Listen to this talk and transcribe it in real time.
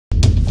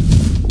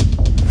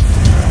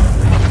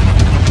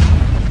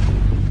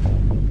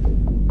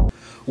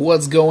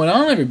What's going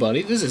on,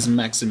 everybody? This is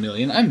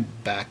Maximilian. I'm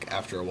back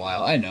after a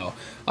while. I know.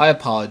 I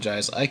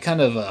apologize. I kind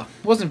of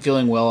wasn't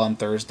feeling well on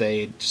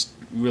Thursday. Just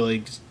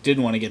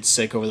didn't want to get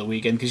sick over the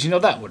weekend because,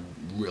 that would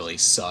really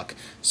suck.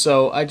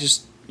 So I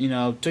just,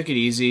 took it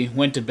easy,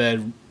 went to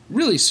bed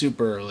really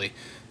super early,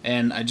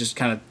 and I just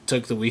kind of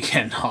took the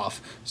weekend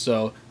off.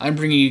 So I'm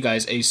bringing you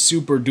guys a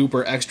super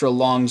duper extra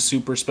long,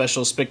 super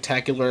special,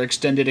 spectacular,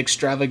 extended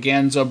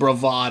extravaganza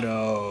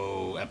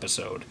bravado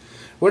episode.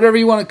 Whatever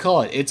you want to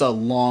call it. It's a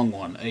long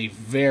one, a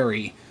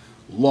very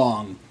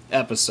long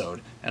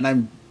episode, and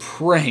I'm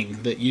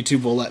praying that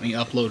YouTube will let me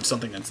upload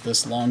something that's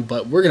this long,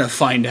 but we're going to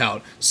find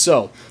out.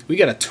 So, we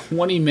got a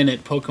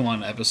 20-minute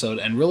Pokemon episode,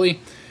 and really,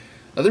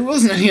 there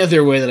wasn't any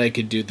other way that I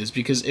could do this,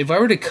 because if I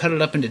were to cut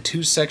it up into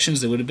two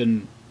sections, it would have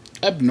been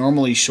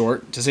abnormally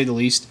short, to say the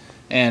least,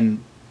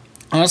 and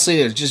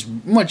honestly, it's just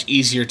much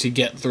easier to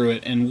get through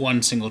it in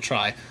one single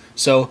try.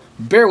 So,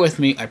 bear with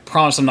me. I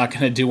promise I'm not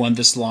going to do one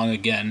this long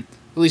again.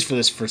 At least for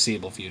this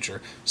foreseeable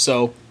future.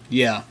 So,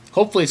 yeah.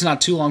 Hopefully it's not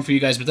too long for you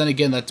guys, but then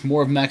again, that's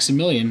more of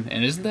Maximilian,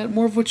 and isn't that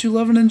more of what you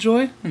love and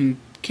enjoy?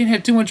 Can't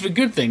have too much of a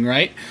good thing,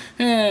 right?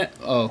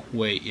 Oh,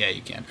 wait, yeah,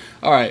 you can.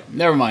 Alright,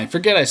 never mind.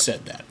 Forget I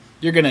said that.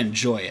 You're gonna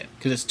enjoy it,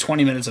 because it's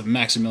 20 minutes of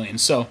Maximilian.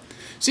 So,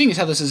 seeing as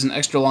how this is an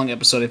extra long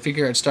episode, I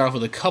figure I'd start off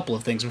with a couple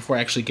of things before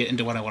I actually get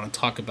into what I want to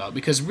talk about,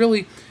 because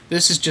really,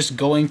 this is just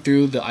going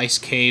through the ice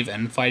cave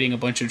and fighting a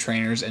bunch of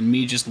trainers, and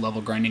me just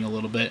level grinding a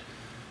little bit,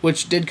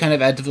 which did kind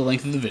of add to the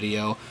length of the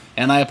video,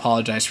 and I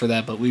apologize for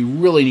that, but we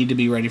really need to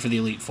be ready for the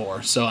Elite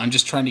Four, so I'm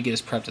just trying to get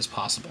as prepped as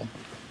possible.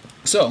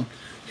 So,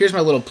 here's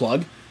my little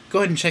plug. Go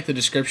ahead and check the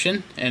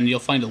description, and you'll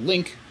find a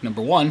link, number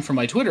one, for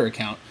my Twitter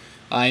account.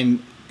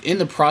 I'm in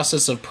the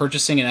process of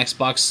purchasing an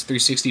Xbox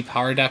 360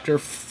 power adapter,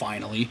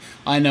 finally.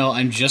 I know,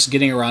 I'm just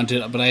getting around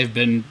to it, but I've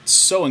been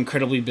so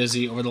incredibly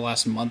busy over the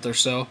last month or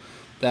so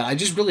that I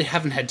just really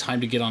haven't had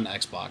time to get on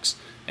Xbox,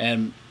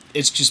 and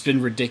it's just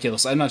been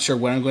ridiculous. I'm not sure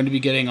when I'm going to be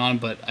getting on,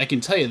 but I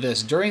can tell you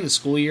this. During the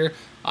school year,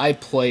 I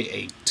play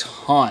a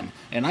ton,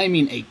 and I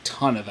mean a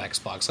ton of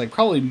Xbox, like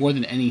probably more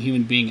than any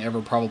human being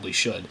ever probably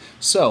should.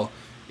 So,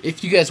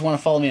 if you guys want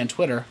to follow me on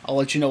Twitter, I'll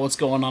let you know what's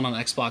going on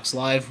Xbox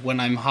Live when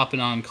I'm hopping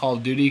on Call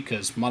of Duty,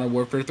 because Modern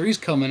Warfare 3 is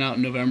coming out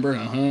in November.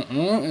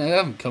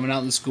 Yeah, coming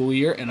out in the school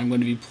year, and I'm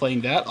going to be playing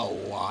that a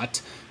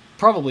lot.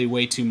 Probably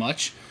way too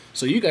much.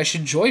 So you guys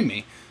should join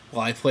me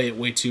while I play it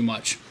way too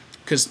much.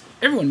 Because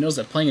everyone knows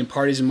that playing in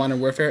parties in Modern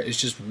Warfare is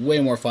just way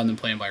more fun than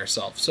playing by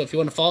yourself. So if you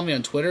want to follow me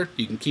on Twitter,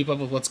 you can keep up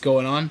with what's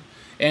going on.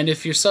 And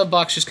if your sub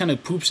box just kind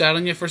of poops out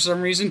on you for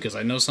some reason, because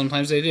I know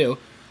sometimes they do,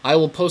 I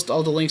will post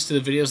all the links to the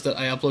videos that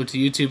I upload to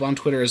YouTube on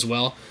Twitter as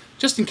well,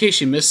 just in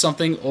case you missed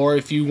something, or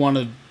if you want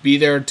to be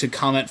there to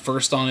comment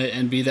first on it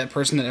and be that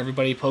person that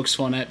everybody pokes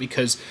fun at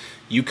because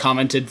you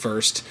commented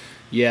first.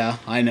 Yeah,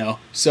 I know.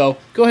 So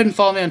go ahead and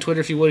follow me on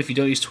Twitter if you would. If you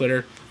don't use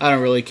Twitter, I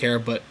don't really care,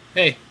 but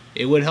hey,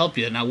 it would help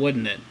you, now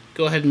wouldn't it?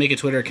 Go ahead and make a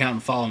Twitter account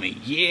and follow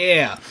me.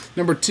 Yeah!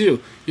 Number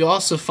two, you'll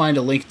also find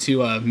a link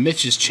to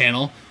Mitch's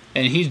channel,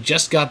 and he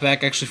just got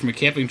back actually from a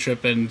camping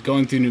trip and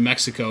going through New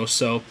Mexico,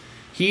 so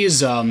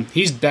he's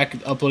back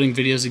uploading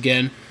videos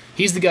again.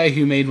 He's the guy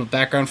who made my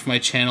background for my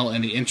channel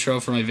and the intro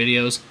for my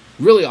videos.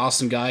 Really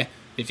awesome guy.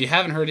 If you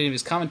haven't heard any of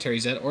his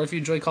commentaries yet, or if you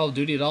enjoy Call of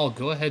Duty at all,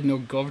 go ahead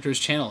and go over to his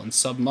channel and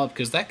sub him up,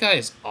 because that guy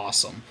is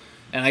awesome.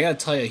 And I gotta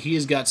tell you, he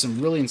has got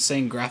some really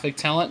insane graphic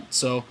talent,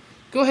 so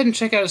go ahead and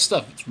check out his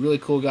stuff. It's a really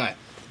cool guy.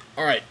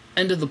 Alright,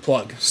 end of the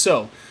plug.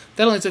 So,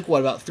 that only took, what,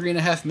 about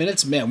 3.5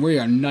 minutes? Man, we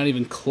are not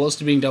even close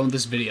to being done with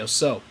this video.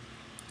 So,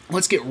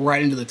 let's get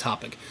right into the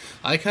topic.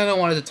 I kind of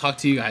wanted to talk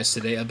to you guys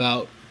today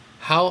about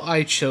how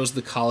I chose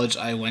the college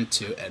I went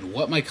to and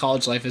what my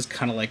college life is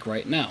kind of like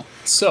right now.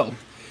 So,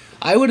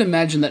 I would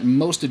imagine that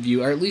most of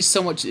you are at least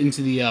somewhat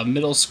into the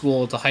middle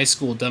school to high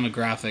school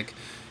demographic,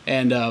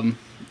 and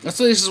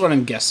so this is what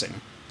I'm guessing.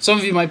 Some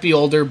of you might be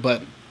older,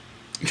 but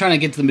I'm trying to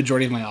get to the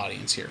majority of my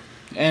audience here.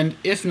 And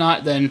if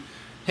not, then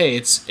hey,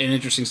 it's an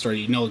interesting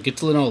story. Get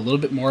to know a little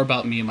bit more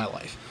about me and my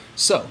life.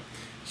 So,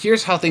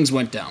 here's how things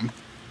went down.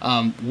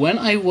 When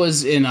I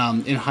was in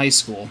high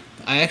school,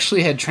 I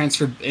actually had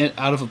transferred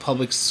out of a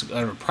private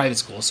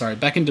school,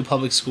 back into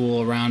public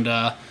school around,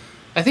 I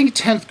think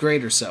 10th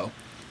grade or so.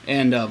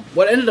 And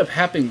what ended up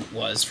happening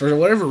was, for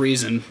whatever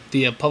reason,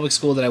 the public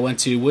school that I went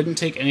to wouldn't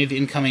take any of the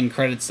incoming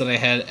credits that I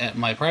had at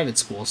my private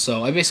school,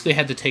 so I basically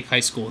had to take high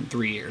school in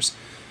 3 years.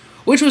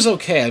 Which was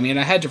okay. I mean,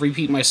 I had to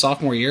repeat my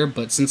sophomore year,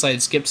 but since I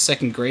had skipped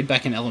 2nd grade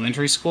back in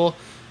elementary school,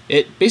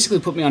 it basically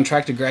put me on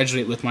track to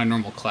graduate with my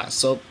normal class,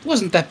 so it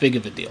wasn't that big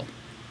of a deal.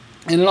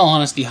 And in all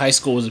honesty, high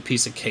school was a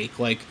piece of cake.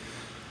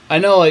 I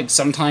know,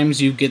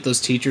 sometimes you get those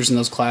teachers in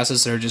those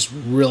classes that are just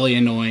really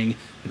annoying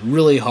and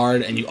really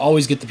hard, and you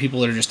always get the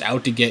people that are just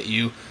out to get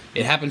you.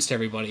 It happens to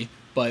everybody,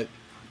 but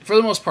for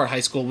the most part,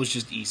 high school was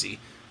just easy.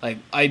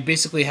 I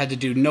basically had to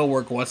do no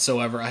work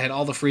whatsoever. I had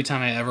all the free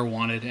time I ever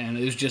wanted, and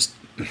it was just,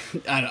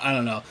 I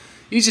don't know.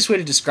 The easiest way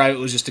to describe it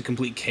was just a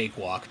complete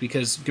cakewalk,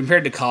 because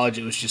compared to college,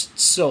 it was just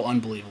so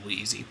unbelievably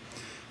easy.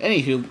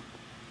 Anywho,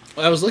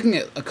 I was looking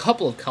at a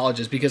couple of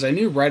colleges because I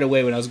knew right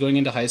away when I was going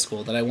into high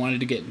school that I wanted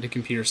to get into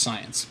computer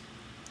science.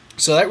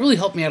 So that really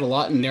helped me out a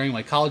lot in narrowing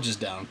my colleges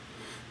down.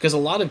 Because a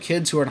lot of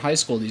kids who are in high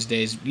school these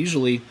days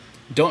usually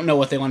don't know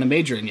what they want to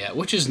major in yet,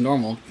 which is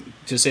normal,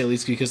 to say the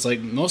least, because like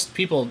most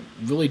people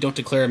really don't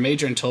declare a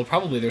major until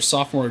probably their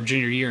sophomore or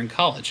junior year in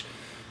college.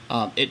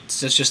 It's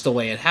just the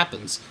way it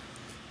happens.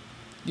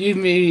 You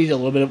may need a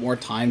little bit more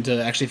time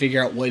to actually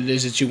figure out what it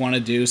is that you want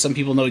to do. Some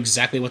people know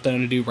exactly what they're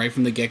going to do right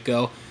from the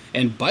get-go.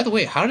 And by the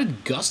way, how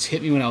did gust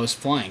hit me when I was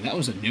flying? That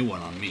was a new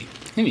one on me.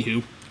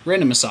 Anywho,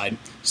 random aside.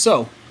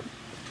 So,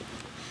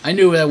 I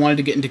knew that I wanted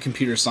to get into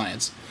computer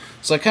science.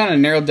 So I kind of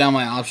narrowed down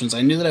my options.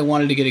 I knew that I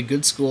wanted to get a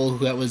good school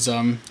that was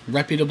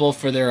reputable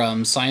for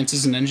their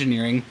sciences and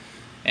engineering.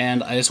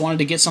 And I just wanted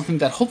to get something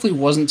that hopefully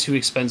wasn't too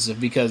expensive,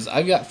 because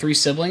I've got 3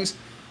 siblings,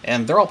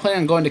 and they're all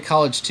planning on going to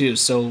college too,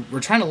 so we're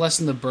trying to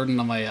lessen the burden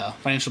on my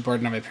financial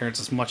burden on my parents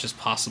as much as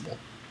possible.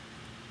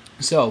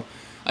 So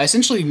I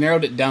essentially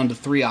narrowed it down to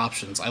 3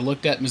 options. I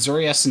looked at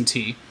Missouri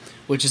S&T,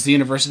 which is the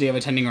university I'm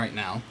attending right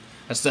now.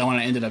 That's the one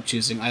I ended up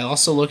choosing. I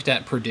also looked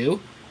at Purdue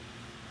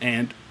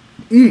and,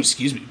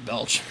 excuse me,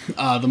 belch,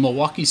 the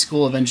Milwaukee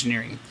School of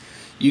Engineering.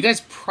 You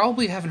guys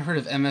probably haven't heard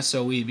of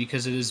MSOE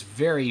because it is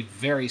very,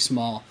 very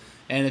small.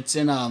 And it's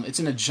in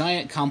a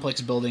giant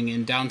complex building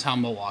in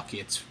downtown Milwaukee.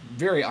 It's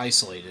very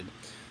isolated.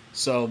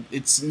 So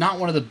it's not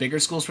one of the bigger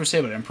schools per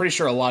se, but I'm pretty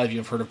sure a lot of you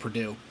have heard of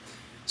Purdue.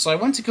 So I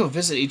went to go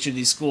visit each of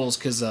these schools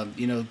because,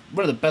 one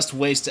of the best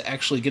ways to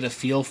actually get a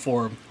feel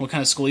for what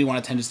kind of school you want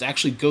to attend is to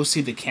actually go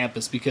see the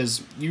campus,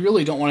 because you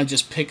really don't want to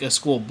just pick a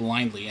school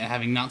blindly and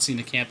having not seen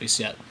the campus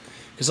yet.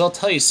 Because I'll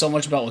tell you so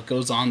much about what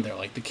goes on there,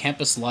 like the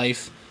campus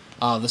life,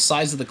 the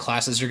size of the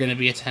classes you're going to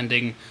be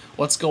attending,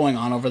 what's going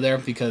on over there,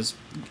 because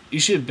you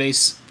should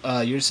base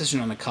your decision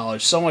on the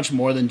college so much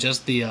more than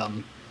just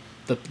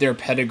their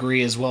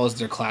pedigree as well as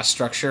their class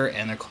structure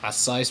and their class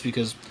size,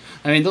 because,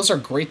 I mean, those are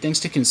great things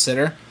to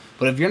consider,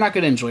 but if you're not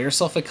going to enjoy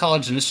yourself at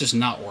college, then it's just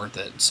not worth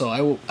it. So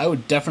I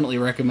would definitely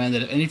recommend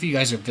that if any of you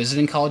guys are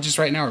visiting colleges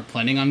right now or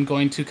planning on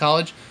going to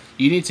college,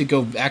 you need to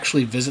go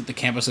actually visit the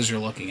campuses you're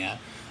looking at.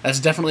 That's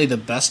definitely the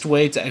best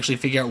way to actually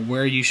figure out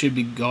where you should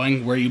be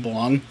going, where you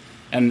belong,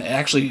 and it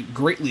actually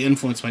greatly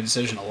influenced my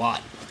decision a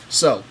lot.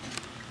 So,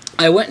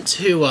 I went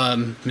to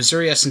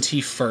Missouri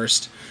S&T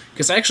first,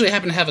 because I actually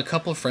happen to have a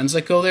couple of friends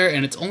that go there,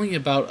 and it's only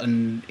about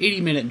an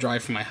 80-minute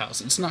drive from my house.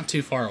 It's not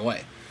too far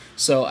away.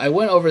 So I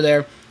went over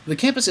there. The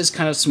campus is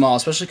kind of small,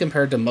 especially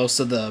compared to most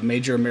of the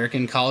major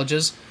American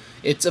colleges.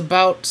 It's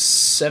about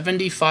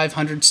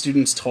 7,500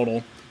 students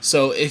total.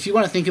 So if you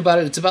want to think about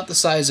it, it's about the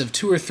size of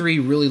 2 or 3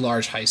 really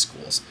large high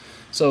schools.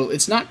 So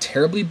it's not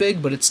terribly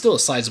big, but it's still a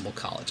sizable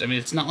college. I mean,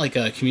 it's not like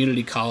a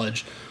community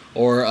college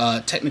or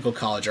a technical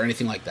college or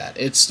anything like that.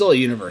 It's still a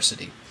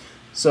university.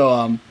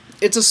 So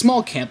it's a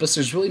small campus.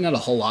 There's really not a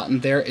whole lot in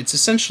there. It's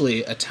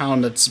essentially a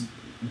town that's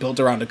built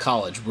around a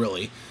college,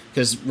 really,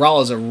 because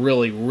Rolla is a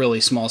really,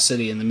 really small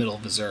city in the middle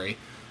of Missouri.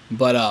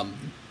 But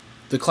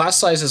the class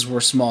sizes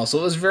were small, so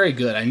it was very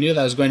good. I knew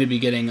that I was going to be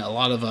getting a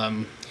lot of,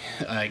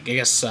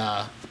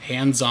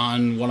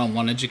 hands-on,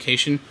 one-on-one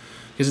education,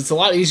 because it's a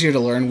lot easier to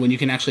learn when you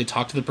can actually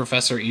talk to the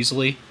professor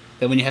easily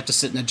than when you have to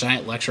sit in a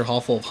giant lecture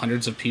hall full of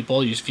hundreds of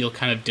people. You just feel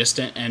kind of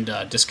distant and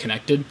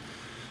disconnected.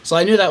 So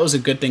I knew that was a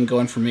good thing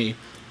going for me.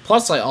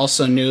 Plus, I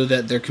also knew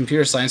that their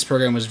computer science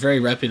program was very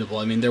reputable.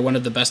 I mean, they're one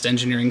of the best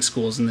engineering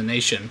schools in the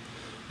nation,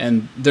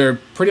 and they're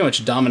pretty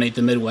much dominate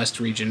the Midwest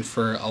region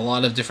for a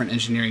lot of different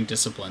engineering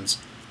disciplines.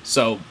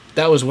 So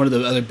that was one of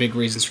the other big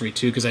reasons for me,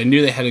 too, because I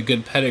knew they had a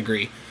good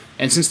pedigree.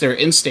 And since they're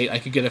in-state, I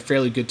could get a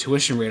fairly good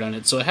tuition rate on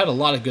it, so it had a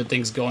lot of good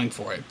things going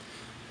for it.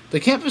 The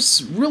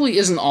campus really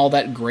isn't all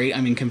that great.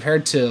 I mean,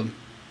 compared to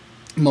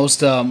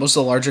most of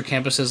the larger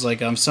campuses, like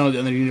some of the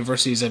other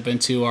universities I've been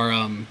to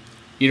are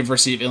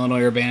University of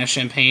Illinois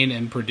Urbana-Champaign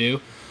and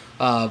Purdue.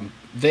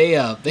 They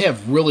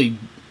have really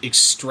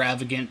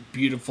extravagant,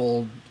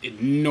 beautiful,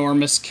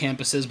 enormous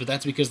campuses, but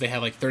that's because they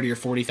have like 30 or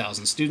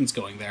 40,000 students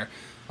going there.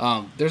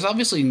 There's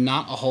obviously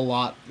not a whole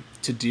lot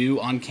to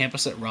do on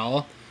campus at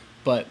Rolla,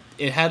 but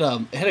it had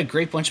a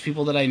great bunch of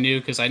people that I knew,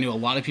 because I knew a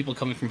lot of people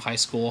coming from high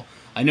school.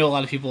 I knew a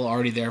lot of people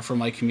already there from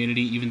my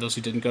community, even those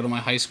who didn't go to my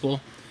high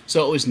school.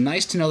 So it was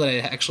nice to know that I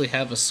actually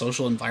have a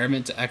social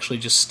environment to actually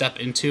just step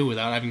into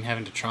without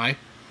having to try.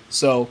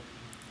 So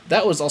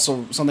that was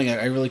also something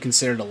I really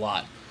considered a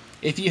lot.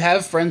 If you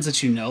have friends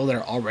that you know that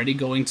are already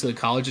going to the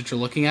college that you're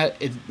looking at,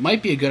 it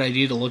might be a good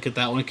idea to look at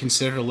that one and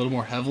consider it a little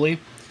more heavily.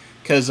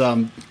 Because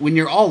when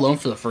you're all alone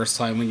for the first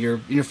time, when you're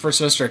in your first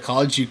semester of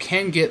college, you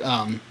can get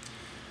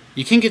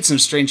some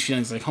strange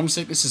feelings. Like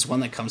homesickness is one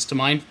that comes to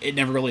mind. It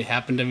never really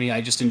happened to me. I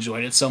just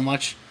enjoyed it so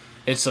much.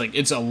 It's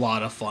a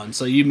lot of fun.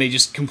 So you may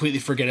just completely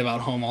forget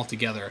about home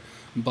altogether.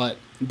 But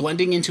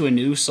blending into a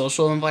new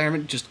social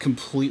environment, just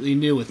completely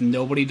new with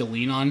nobody to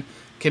lean on,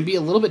 can be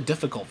a little bit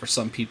difficult for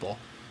some people.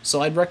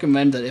 So I'd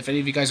recommend that if any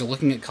of you guys are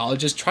looking at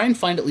colleges, try and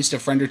find at least a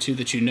friend or two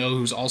that you know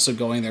who's also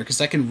going there, because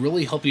that can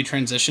really help you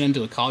transition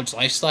into a college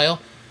lifestyle.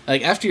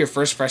 Like after your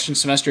first freshman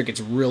semester, it gets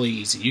really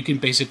easy. You can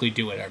basically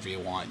do whatever you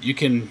want. You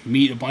can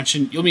meet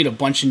you'll meet a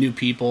bunch of new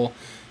people.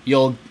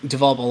 You'll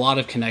develop a lot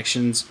of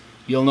connections.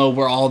 You'll know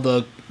where all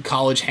the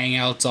college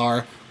hangouts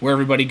are, where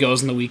everybody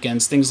goes on the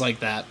weekends, things like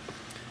that.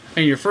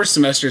 And your first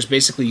semester is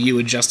basically you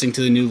adjusting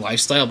to the new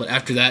lifestyle, but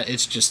after that,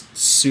 it's just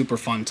super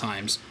fun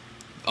times.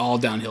 All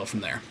downhill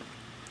from there.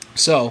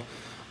 So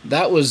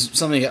that was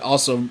something that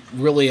also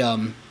really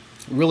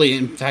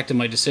impacted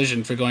my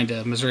decision for going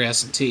to Missouri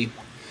S&T.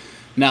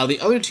 Now, the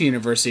other two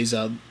universities,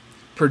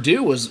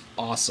 Purdue was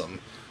awesome.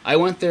 I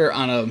went there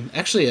on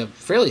actually a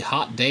fairly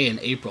hot day in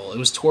April. It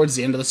was towards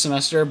the end of the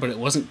semester, but it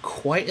wasn't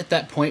quite at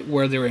that point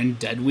where they were in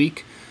dead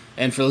week.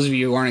 And for those of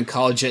you who aren't in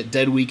college yet,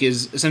 dead week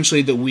is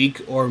essentially the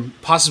week or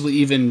possibly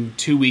even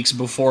 2 weeks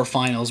before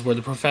finals, where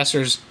the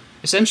professors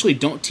essentially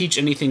don't teach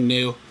anything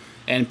new,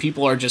 and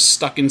people are just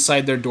stuck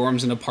inside their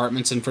dorms and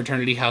apartments and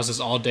fraternity houses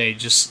all day,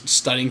 just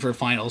studying for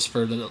finals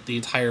for the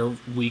entire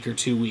week or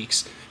 2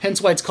 weeks.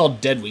 Hence why it's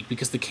called Dead Week,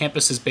 because the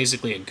campus is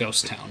basically a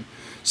ghost town.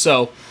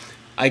 So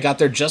I got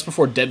there just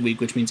before Dead Week,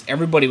 which means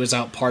everybody was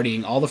out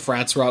partying. All the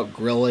frats were out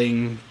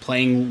grilling,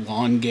 playing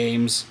lawn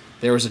games.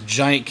 There was a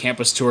giant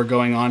campus tour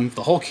going on.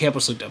 The whole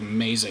campus looked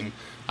amazing.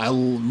 I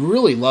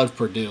really loved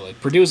Purdue.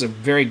 Like, Purdue is a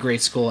very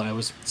great school, and I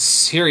was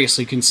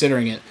seriously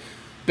considering it.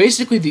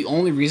 Basically, the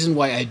only reason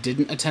why I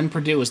didn't attend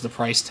Purdue was the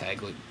price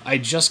tag. Like, I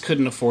just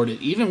couldn't afford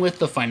it. Even with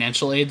the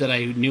financial aid that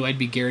I knew I'd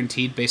be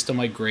guaranteed based on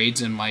my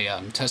grades and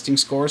my testing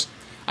scores,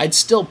 I'd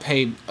still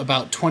pay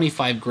about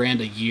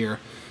 $25,000 a year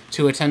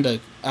to attend a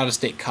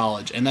out-of-state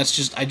college, and that's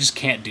just, I just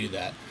can't do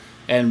that.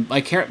 And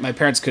my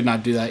parents could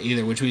not do that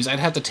either, which means I'd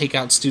have to take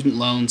out student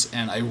loans,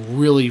 and I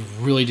really,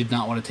 really did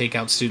not want to take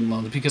out student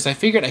loans because I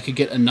figured I could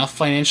get enough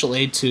financial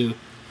aid to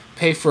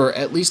pay for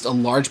at least a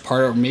large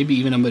part or maybe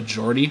even a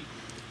majority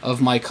of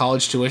my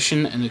college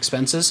tuition and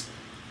expenses.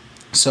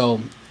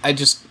 So I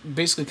just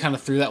basically kind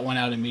of threw that one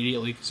out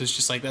immediately because it's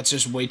just like, that's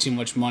just way too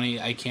much money.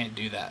 I can't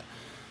do that.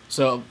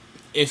 So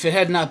if it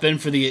had not been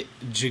for the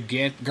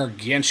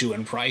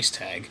gargantuan price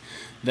tag,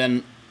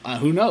 then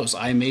who knows?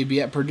 I may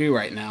be at Purdue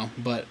right now,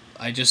 but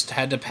I just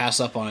had to pass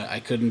up on it.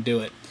 I couldn't do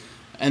it.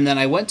 And then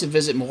I went to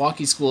visit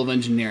Milwaukee School of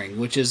Engineering,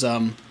 which is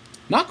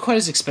not quite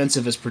as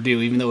expensive as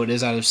Purdue, even though it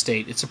is out of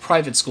state. It's a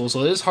private school,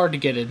 so it is hard to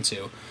get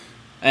into.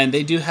 And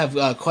they do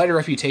have quite a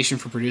reputation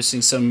for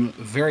producing some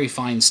very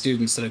fine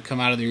students that have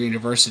come out of their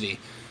university.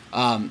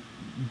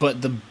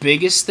 But the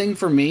biggest thing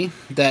for me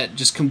that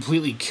just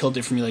completely killed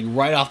it for me, like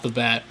right off the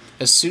bat,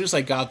 as soon as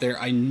I got there,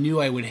 I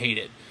knew I would hate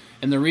it.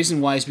 And the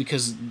reason why is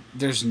because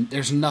there's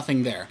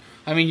nothing there.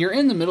 I mean, you're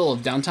in the middle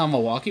of downtown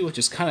Milwaukee, which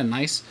is kind of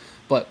nice,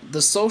 but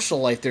the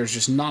social life there is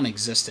just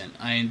non-existent.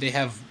 I mean, they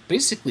have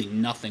basically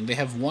nothing. They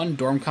have one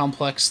dorm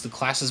complex, the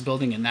classes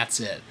building, and that's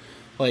it.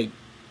 Like,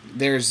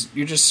 you're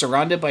just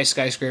surrounded by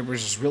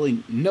skyscrapers. There's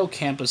really no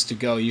campus to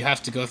go. You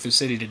have to go through the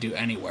city to do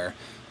anywhere,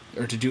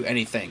 or to do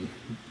anything.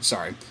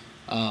 Sorry.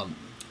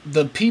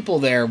 The people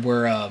there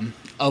were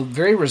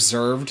very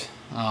reserved,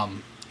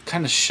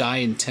 kind of shy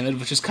and timid,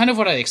 which is kind of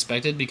what I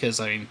expected because,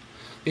 I mean,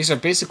 these are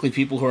basically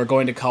people who are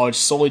going to college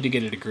solely to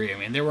get a degree. I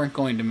mean, they weren't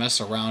going to mess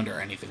around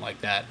or anything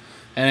like that.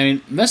 And I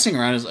mean, messing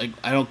around is like,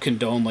 I don't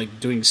condone like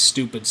doing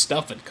stupid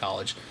stuff at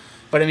college,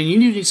 but I mean, you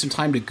need some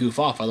time to goof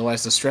off,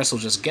 otherwise the stress will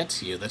just get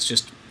to you. That's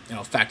just,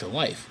 fact of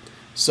life.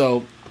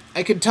 So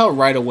I could tell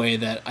right away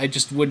that I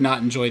just would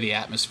not enjoy the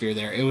atmosphere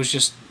there. It was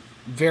just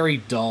very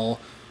dull,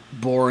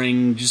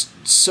 boring,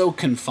 just so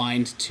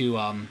confined to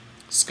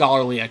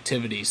scholarly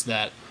activities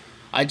that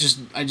I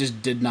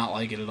just did not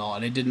like it at all,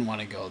 and I didn't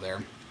want to go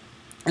there.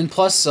 And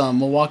plus,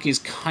 Milwaukee is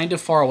kind of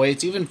far away.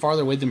 It's even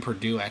farther away than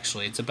Purdue,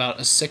 actually. It's about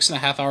a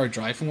 6.5-hour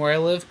drive from where I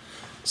live.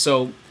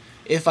 So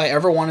if I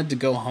ever wanted to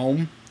go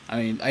home,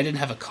 I mean, I didn't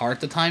have a car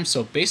at the time,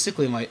 so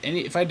basically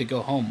if I had to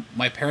go home,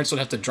 my parents would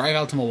have to drive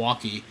out to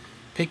Milwaukee,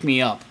 pick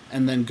me up,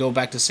 and then go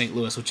back to St.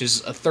 Louis, which is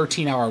a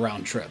 13-hour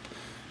round trip.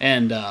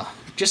 And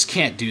just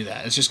can't do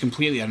that. It's just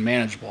completely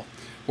unmanageable.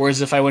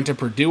 Whereas if I went to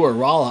Purdue or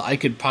Rolla, I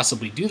could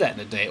possibly do that in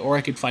a day, or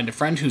I could find a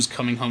friend who's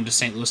coming home to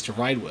St. Louis to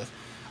ride with.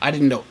 I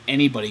didn't know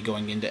anybody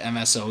going into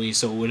MSOE,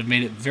 so it would have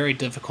made it very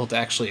difficult to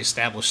actually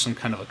establish some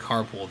kind of a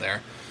carpool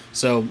there.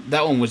 So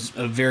that one was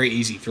a very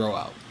easy throw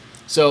out.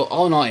 So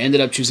all in all, I ended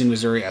up choosing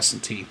Missouri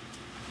S&T,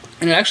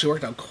 and it actually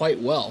worked out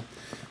quite well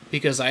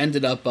because I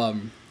ended up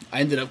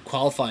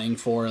qualifying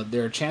for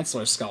their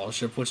Chancellor's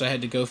Scholarship, which I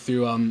had to go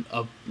through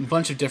a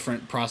bunch of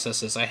different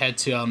processes. I had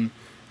to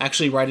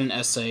actually write an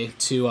essay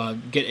to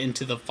get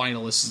into the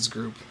finalists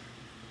group.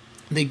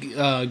 They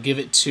give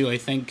it to, I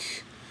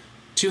think,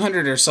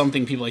 200 or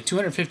something people, like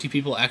 250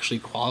 people actually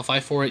qualify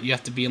for it. You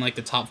have to be in like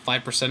the top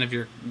 5% of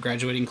your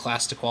graduating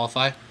class to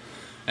qualify.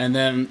 And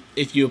then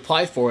if you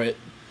apply for it,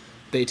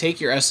 they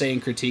take your essay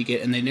and critique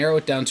it, and they narrow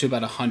it down to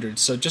about 100.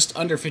 So just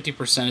under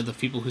 50% of the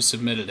people who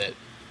submitted it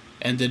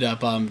ended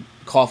up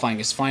qualifying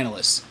as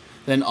finalists.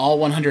 Then all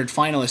 100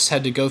 finalists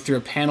had to go through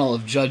a panel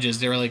of judges.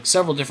 There were like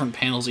several different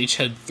panels. Each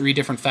had 3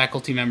 different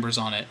faculty members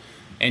on it.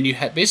 And you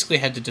basically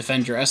had to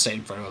defend your essay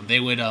in front of them. They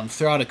would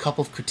throw out a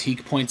couple of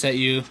critique points at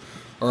you,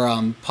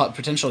 or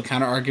potential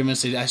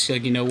counter-arguments. They'd ask you,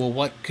 like, well,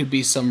 what could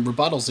be some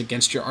rebuttals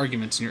against your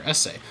arguments in your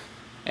essay?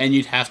 And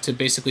you'd have to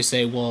basically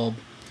say, well,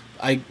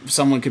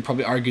 someone could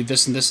probably argue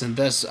this and this and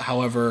this,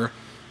 however,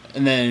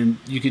 and then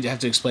you could have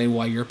to explain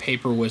why your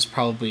paper was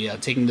probably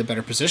taking the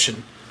better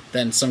position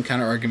than some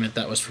counter argument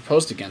that was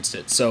proposed against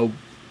it. So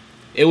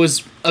it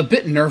was a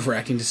bit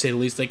nerve-wracking, to say the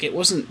least. Like, it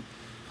wasn't...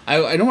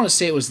 I don't want to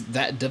say it was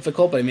that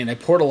difficult, but I mean, I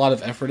poured a lot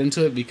of effort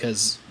into it,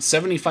 because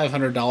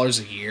 $7,500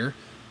 a year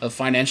of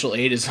financial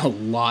aid is a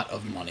lot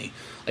of money.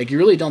 Like, you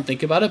really don't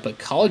think about it, but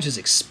college is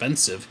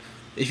expensive.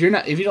 If you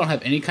don't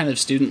have any kind of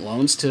student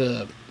loans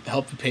to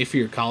help you pay for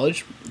your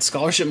college,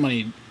 scholarship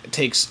money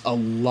takes a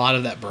lot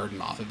of that burden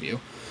off of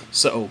you.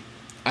 So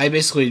I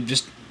basically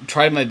just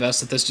tried my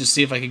best at this, just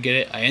see if I could get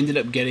it. I ended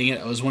up getting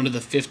it. I was one of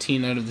the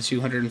 15 out of the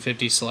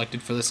 250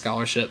 selected for the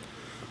scholarship,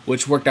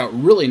 which worked out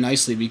really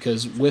nicely,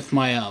 because with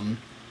my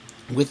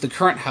with the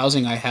current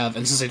housing I have,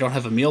 and since I don't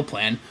have a meal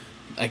plan,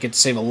 I get to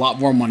save a lot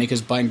more money,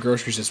 because buying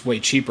groceries is way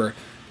cheaper.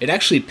 It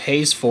actually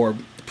pays for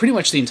pretty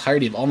much the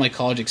entirety of all my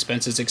college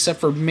expenses, except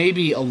for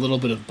maybe a little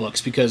bit of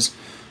books, because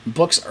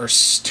books are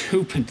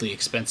stupidly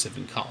expensive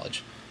in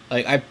college.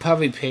 Like, I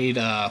probably paid,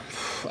 I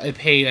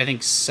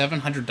think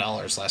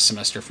 $700 last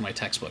semester for my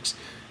textbooks,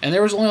 and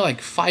there was only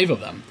like 5 of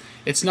them.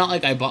 It's not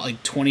like I bought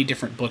like 20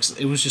 different books.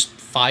 It was just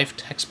 5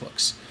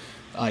 textbooks.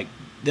 Like,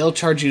 they'll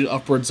charge you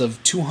upwards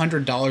of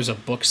 $200 a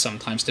book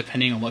sometimes,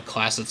 depending on what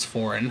class it's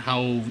for and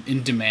how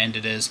in demand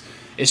it is.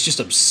 It's just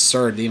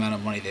absurd, the amount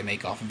of money they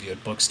make off of you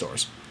at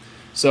bookstores.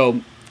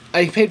 So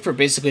I paid for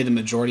basically the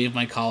majority of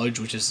my college,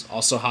 which is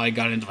also how I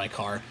got into my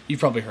car. You've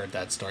probably heard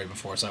that story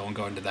before, so I won't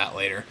go into that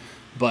later.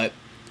 But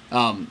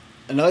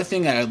another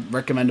thing I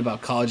recommend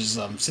about college is,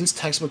 since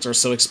textbooks are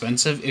so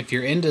expensive, if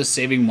you're into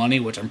saving money,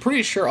 which I'm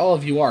pretty sure all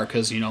of you are,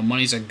 because, you know,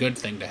 money's a good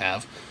thing to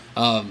have,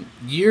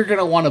 you're going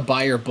to want to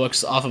buy your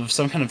books off of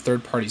some kind of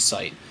third-party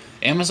site.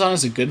 Amazon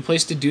is a good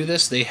place to do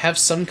this. They have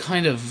some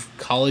kind of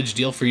college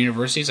deal for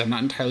universities. I'm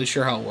not entirely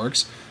sure how it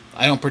works.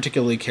 I don't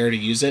particularly care to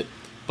use it,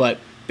 but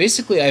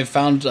basically I've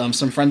found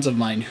some friends of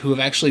mine who have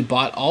actually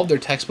bought all of their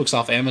textbooks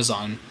off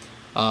Amazon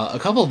a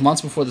couple of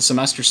months before the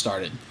semester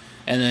started.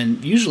 And then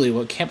usually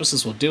what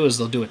campuses will do is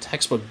they'll do a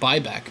textbook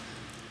buyback,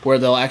 where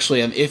they'll actually,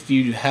 if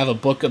you have a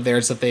book of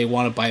theirs that they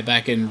want to buy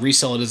back and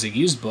resell it as a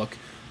used book,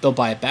 they'll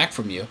buy it back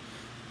from you.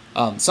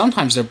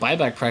 Sometimes their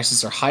buyback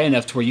prices are high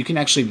enough to where you can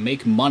actually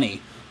make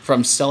money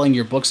from selling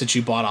your books that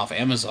you bought off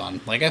Amazon.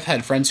 Like, I've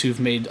had friends who've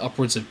made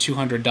upwards of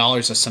 $200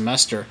 a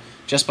semester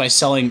just by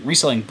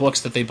reselling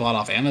books that they bought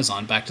off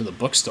Amazon back to the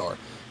bookstore.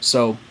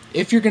 So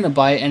if you're going to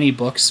buy any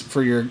books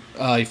for your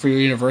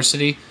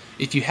university,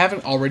 if you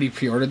haven't already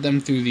pre-ordered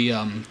them through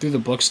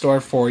the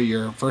bookstore for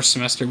your first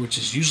semester, which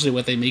is usually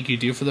what they make you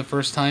do for the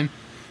first time,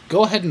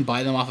 go ahead and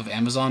buy them off of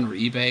Amazon or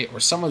eBay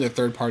or some other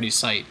third-party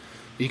site,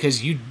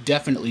 because you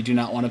definitely do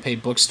not want to pay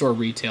bookstore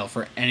retail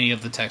for any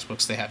of the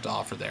textbooks they have to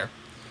offer there.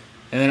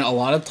 And then a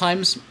lot of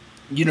times,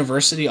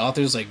 university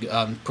authors, like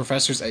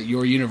professors at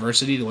your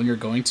university, the one you're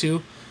going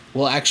to,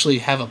 will actually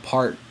have a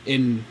part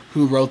in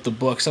who wrote the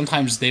book.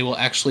 Sometimes they will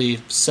actually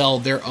sell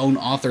their own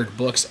authored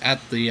books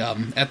at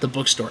the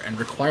bookstore and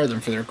require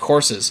them for their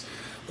courses,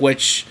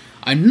 which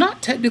I'm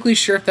not technically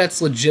sure if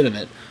that's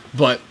legitimate,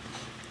 but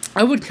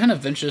I would kind of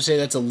venture to say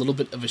that's a little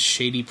bit of a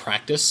shady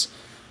practice.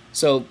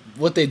 So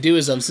what they do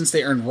is, since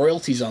they earn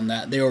royalties on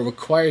that, they will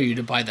require you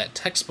to buy that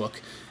textbook,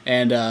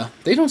 and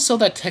they don't sell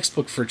that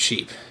textbook for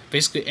cheap.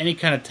 Basically, any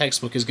kind of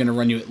textbook is going to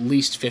run you at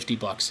least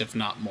 $50, if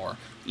not more,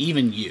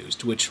 even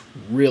used, which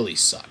really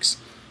sucks.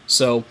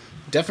 So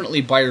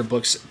definitely buy your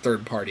books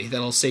third party.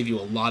 That'll save you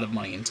a lot of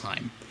money and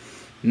time.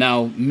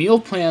 Now, meal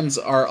plans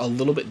are a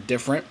little bit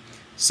different.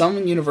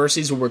 Some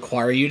universities will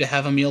require you to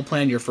have a meal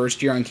plan your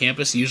first year on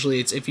campus. Usually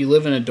it's, if you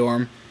live in a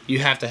dorm, you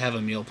have to have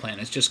a meal plan.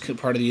 It's just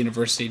part of the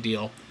university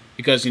deal,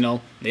 because, you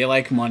know, they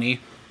like money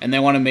and they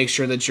want to make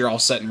sure that you're all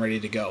set and ready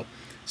to go.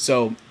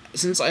 So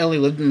since I only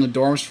lived in the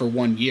dorms for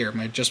 1 year,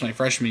 just my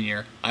freshman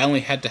year, I only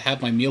had to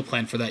have my meal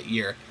plan for that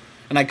year.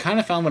 And I kind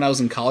of found when I was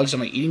in college that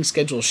my eating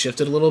schedule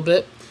shifted a little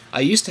bit.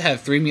 I used to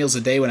have 3 meals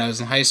a day when I was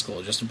in high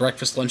school, just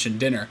breakfast, lunch, and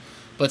dinner.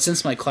 But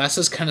since my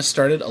classes kind of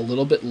started a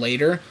little bit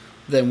later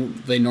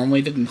than they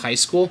normally did in high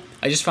school,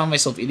 I just found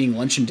myself eating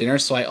lunch and dinner,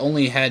 so I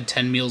only had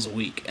 10 meals a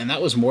week, and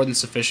that was more than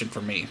sufficient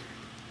for me.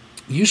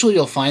 Usually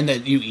you'll find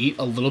that you eat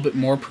a little bit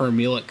more per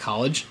meal at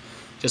college,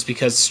 just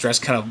because stress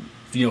kind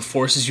of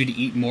forces you to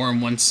eat more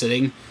in one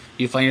sitting.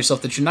 You find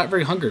yourself that you're not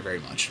very hungry very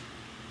much.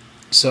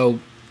 So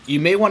you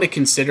may want to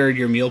consider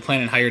your meal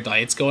plan and how your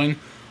diet's going,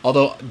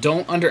 although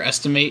don't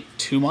underestimate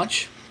too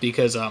much,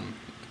 because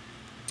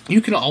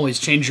you can always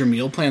change your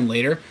meal plan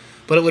later,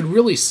 but it would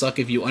really suck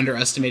if you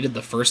underestimated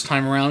the first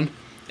time around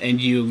and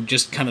you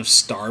just kind of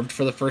starved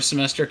for the first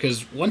semester,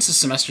 because once the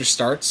semester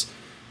starts,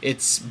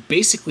 it's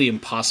basically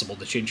impossible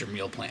to change your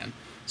meal plan.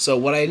 So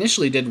what I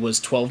initially did was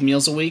 12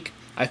 meals a week.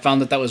 I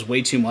found that that was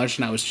way too much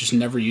and I was just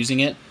never using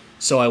it.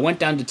 So I went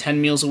down to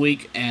 10 meals a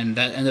week, and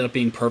that ended up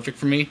being perfect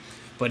for me.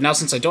 But now,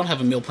 since I don't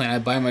have a meal plan, I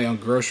buy my own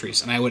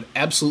groceries, and I would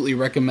absolutely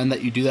recommend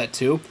that you do that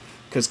too,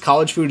 because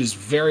college food is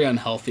very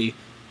unhealthy,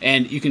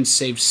 and you can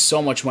save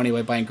so much money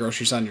by buying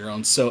groceries on your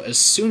own. So as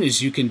soon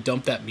as you can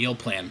dump that meal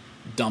plan,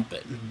 dump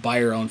it. Buy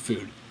your own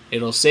food.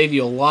 It'll save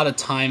you a lot of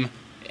time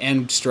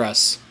and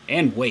stress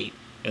and weight,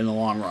 in the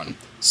long run.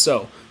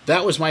 So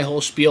that was my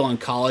whole spiel on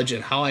college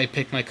and how I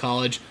picked my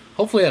college.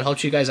 Hopefully that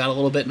helped you guys out a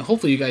little bit, and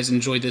hopefully you guys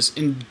enjoyed this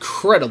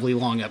incredibly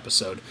long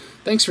episode.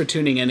 Thanks for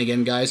tuning in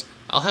again, guys.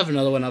 I'll have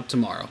another one up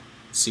tomorrow.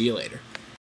 See you later.